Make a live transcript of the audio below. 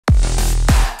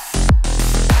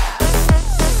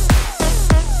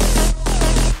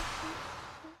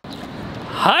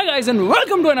guys and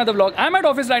welcome to another vlog. I'm at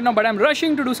office right now but I'm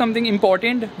rushing to do something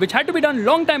important which had to be done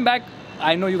long time back.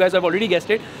 I know you guys have already guessed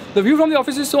it. The view from the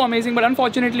office is so amazing, but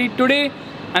unfortunately today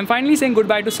I'm finally saying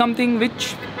goodbye to something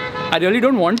which I really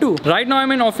don't want to. Right now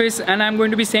I'm in office and I'm going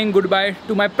to be saying goodbye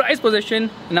to my prized possession.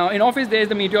 Now in office there's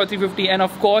the Meteor 350 and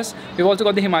of course we've also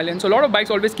got the Himalayan. So a lot of bikes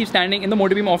always keep standing in the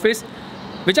Motorbeam office,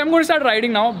 which I'm going to start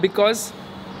riding now because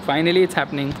finally it's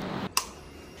happening.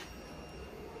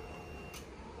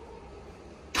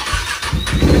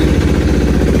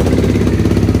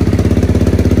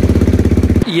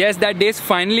 Yes, that day is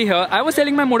finally here. I was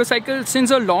selling my motorcycle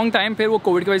since a long time. फिर वो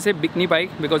Covid की वजह से बिक नहीं पाई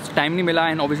because time नहीं मिला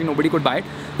and obviously nobody could buy it.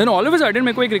 Then all of a sudden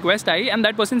मेरे को एक request I and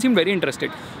that person seemed very interested.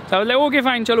 So I was like, okay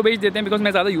fine, चलो बेच देते हैं because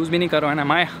मैं ज़्यादा यूज़ भी नहीं कर रहा हूँ.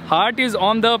 My heart is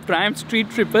on the Triumph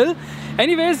Street Triple.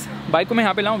 Anyways, bike को मैं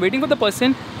यहाँ पे लाऊँ, waiting for the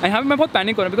person. यहाँ पे मैं बहुत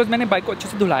पैनिक हो रहा हूँ because मैंने बाइक को अच्छे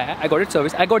से धुलाया है. I got it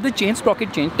serviced. I got the chain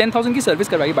sprocket change. 10,000 की सर्विस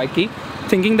करवाई बाइक की,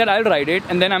 thinking that I'll ride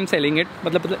it and then I'm selling it.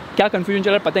 मतलब क्या confusion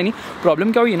चल रहा है पता ही नहीं.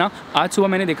 Problem क्या हुई ना, आज सुबह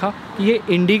मैंने देखा कि ये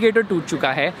इंडिकेटर टूट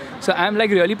चुका है. So I'm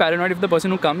like really paranoid if the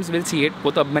person who comes will see it.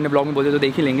 वो तो अब मैंने ब्लॉग में बोल दिया तो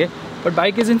देख ही लेंगे. But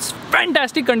bike is in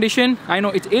fantastic condition. I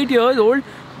know it's 8 years old.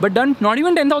 But done not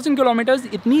even 10,000 kilometers.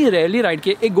 इतनी rarely ride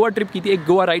की. एक गोवा trip की थी, एक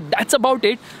Goa ride. That's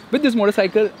about it with this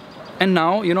motorcycle. And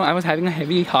now, you know, I was having a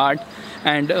heavy heart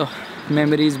and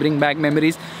memories bring back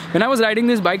memories. When I was riding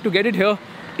this bike to get it here,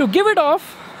 to give it off,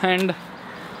 and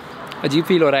अजीब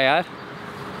feel हो रहा है यार.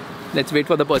 Let's wait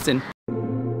for the person.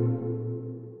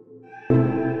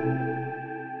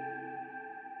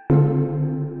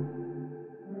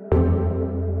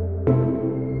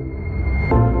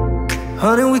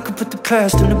 Honey, we could put the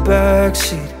past in the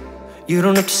backseat. You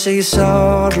don't have to say you're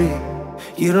sorry.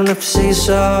 You don't have to say you're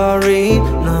sorry.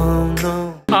 No, no.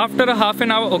 After a half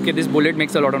an hour, okay, this bullet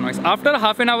makes a lot of noise. After a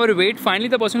half an hour wait, finally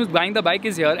the person who's buying the bike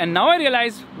is here. And now I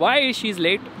realize why she's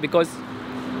late, because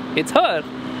it's her.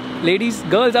 Ladies,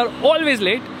 girls are always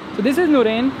late. So this is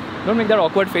Nurain. Don't make that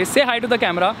awkward face. Say hi to the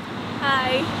camera.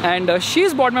 Hi. And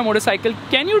she's bought my motorcycle.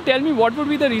 Can you tell me what would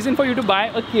be the reason for you to buy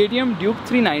a KTM Duke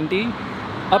 390?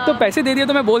 अब तो पैसे दे दिए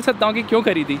तो मैं बोल सकता हूँ कि क्यों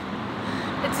खरीदी.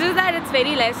 It's just that it's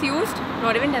very less used,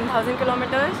 not even 10,000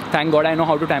 kilometers. Thank God I know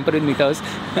how to tamper with meters.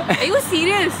 Are you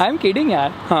serious? I'm kidding, yaar.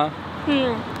 Haan.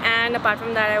 And apart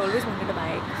from that, I always wanted a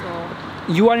bike.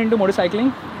 So. You are into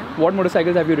motorcycling? Yeah. What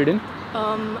motorcycles have you ridden?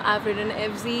 I've ridden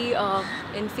FZ,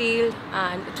 Enfield,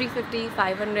 and 350,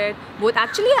 500. Both.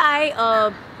 Actually,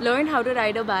 I learned how to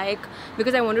ride a bike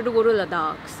because I wanted to go to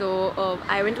Ladakh. So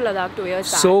I went to Ladakh 2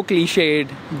 years back. So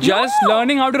cliched. Just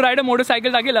learning how to ride a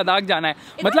motorcycle ताकि Ladakh जाना है.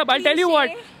 मतलब I'll tell you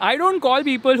what, I don't call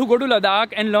people who go to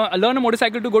Ladakh and learn a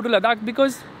motorcycle to go to Ladakh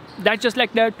because that's just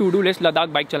like their to-do list.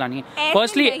 Ladakh bike चलानी है.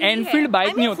 Firstly, Enfield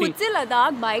bike नहीं होती. खुद से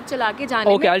Ladakh bike चला के जाने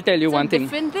में. Okay, I'll tell you one thing.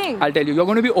 Different thing. I'll tell you, you're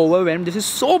going to be overwhelmed. This is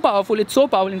so powerful. It's so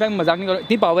powerful. In fact, मजाक नहीं कर रहा हूँ.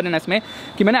 इतनी power है ना इसमें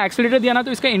कि मैंने accelerator दिया ना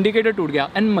तो इसका indicator टूट गया.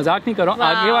 And मजाक नहीं कर रहा हूँ.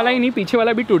 आगे वाला ही नहीं, पीछे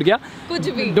वाला भी टूट गया. कुछ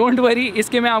भी. Don't worry.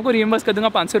 इसके मैं आपको reimburse कर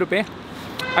दूँगा 500 रुपए.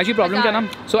 Actually, problem क्या ना?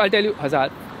 So I'll tell you,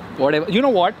 1000, whatever. You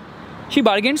know what? She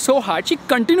bargained so hard. She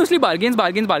continuously bargains.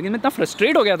 मैं इतना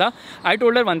frustrated हो गया था. I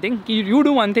told her one thing कि you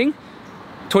do one thing.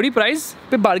 थोड़ी प्राइस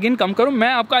पे बार्गेन कम करो. मैं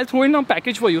आपको I'll throw in a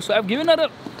package for you. So I've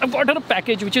got her a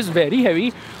package which is very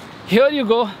heavy. Here you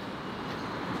go.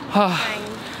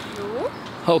 Thank you.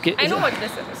 Okay. I know what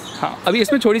this is. हाँ, अभी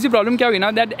इसमें छोटी सी problem क्या हुई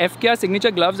ना, that FKR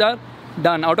signature gloves are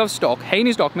done out of stock. है ही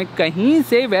नहीं stock में. कहीं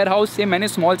से warehouse से मैंने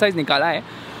small size निकाला है.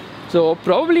 So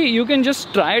probably you can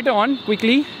just try it on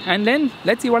quickly and then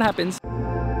let's see what happens.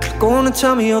 Go on and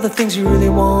tell me all the things you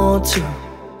really want to.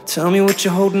 Tell me what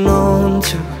you're holding on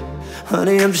to.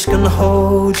 Honey, I'm just gonna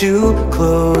hold you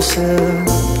closer.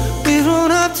 We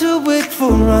don't have to wait for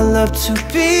our love to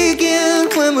begin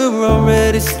when we're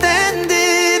already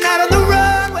standing out on the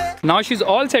runway. Now she's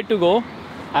all set to go.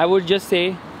 I would just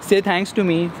say thanks to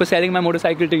me for selling my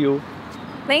motorcycle to you.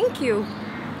 Thank you.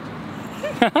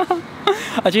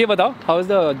 अच्छा ये बताओ, how is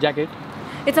the jacket?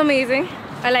 It's amazing.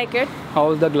 I like it. How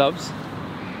is the gloves?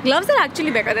 Gloves are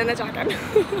actually better than the jacket.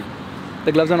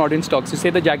 The gloves are not in stock. So say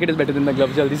the jacket is better than the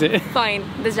gloves. जल्दी से. Fine.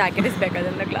 This jacket is better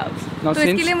than the gloves. Now तो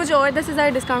इसके लिए मुझे और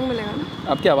 10,000 discount मिलेगा ना?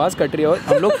 आपकी आवाज़ कट रही है और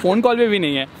हम लोग फ़ोन कॉल पे भी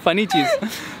नहीं है. Funny cheese.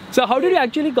 So how did you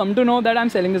actually come to know that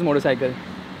I'm selling this motorcycle?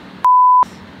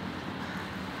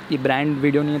 ये ब्रांड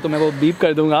वीडियो नहीं है तो मैं वो बीप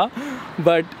कर दूँगा.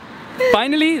 But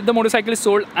finally the motorcycle is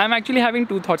sold. I'm actually having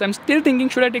two thoughts. I'm still thinking,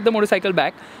 should I take the motorcycle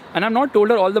back? And I've not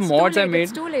told her all the mods I made.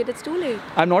 It's too late. It's too late.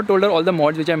 I've not told her all the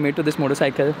mods which I made to this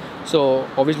motorcycle. So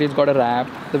obviously it's got a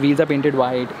wrap. The wheels are painted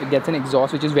white. It gets an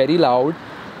exhaust which is very loud.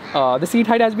 The seat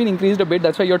height has been increased a bit.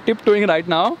 That's why you're tiptoeing right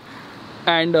now.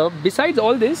 And besides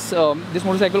all this, this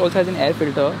motorcycle also has an air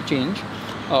filter change.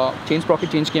 Chain sprocket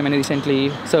change किया मैंने recently.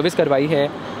 Service करवाई है.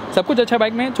 सब कुछ अच्छा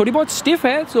bike में, थोड़ी बहुत स्टिफ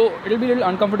है, so it will be little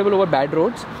uncomfortable over bad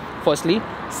roads firstly.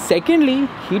 Secondly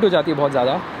heat हो जाती है बहुत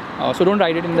ज़्यादा, so don't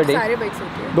ride it in the day. सारे बाइक्स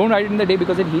होती है. Don't ride it in the day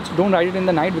because it heats. Don't ride it in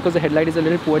the night because the headlight is a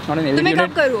little poor. It's not an LED तो मैं unit.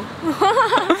 कब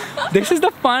करूँ? This is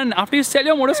the fun. After you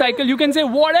sell your motorcycle, you can say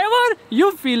whatever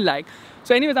you feel like.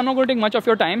 So anyways, I'm not going to take much of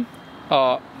your time.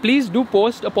 Please do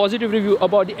post a positive review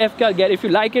about the FKR gear if you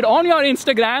like it on your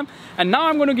Instagram. And now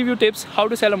I'm going to give you tips how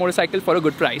to sell a motorcycle for a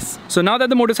good price. So now that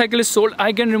the motorcycle is sold,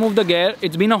 I can remove the gear.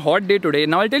 It's been a hot day today.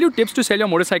 Now I'll tell you tips to sell your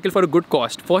motorcycle for a good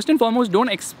cost. First and foremost,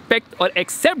 don't expect or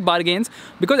accept bargains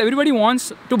because everybody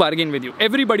wants to bargain with you.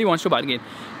 Everybody wants to bargain.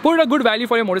 Put a good value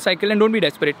for your motorcycle and don't be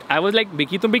desperate. I was like,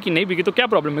 biki to biki, nahi biki to kya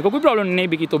problem? मेरे को कोई problem नहीं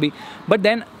biki तो भी. But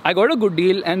then I got a good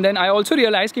deal and then I also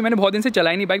realized कि मैंने बहुत दिन से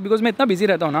चलाई नहीं bike because मैं इतना busy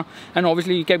रहता हूँ ना. And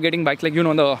obviously you kept getting bikes like you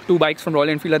know the 2 bikes from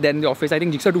Royal Enfield are there in the office. I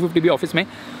think Gixxer 250 भी office में.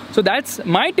 So that's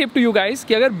my tip to you guys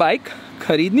कि अगर bike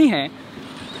खरीदनी है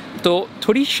तो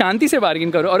थोड़ी शांति से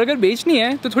bargain करो और अगर बेचनी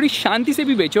है तो थोड़ी शांति से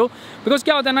भी बेचो बिकॉज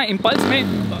क्या होता है ना इम्पल्स में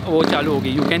वो चालू होगी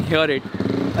you can hear it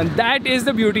and that is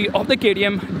the beauty of the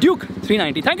KTM Duke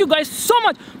 390. Thank you guys so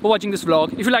much for watching this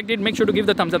vlog. If you liked it, make sure to give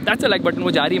the thumbs up. That's a like button.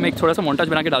 वो जा रही है मैं एक थोड़ा सा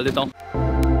montage बना के डाल देता हूँ.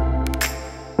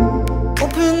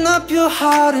 Open up your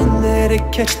heart and let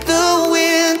it catch the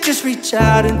wind. Just reach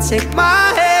out and take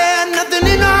my hand.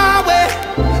 Nothing in our way.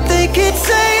 They keep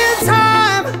saying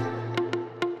time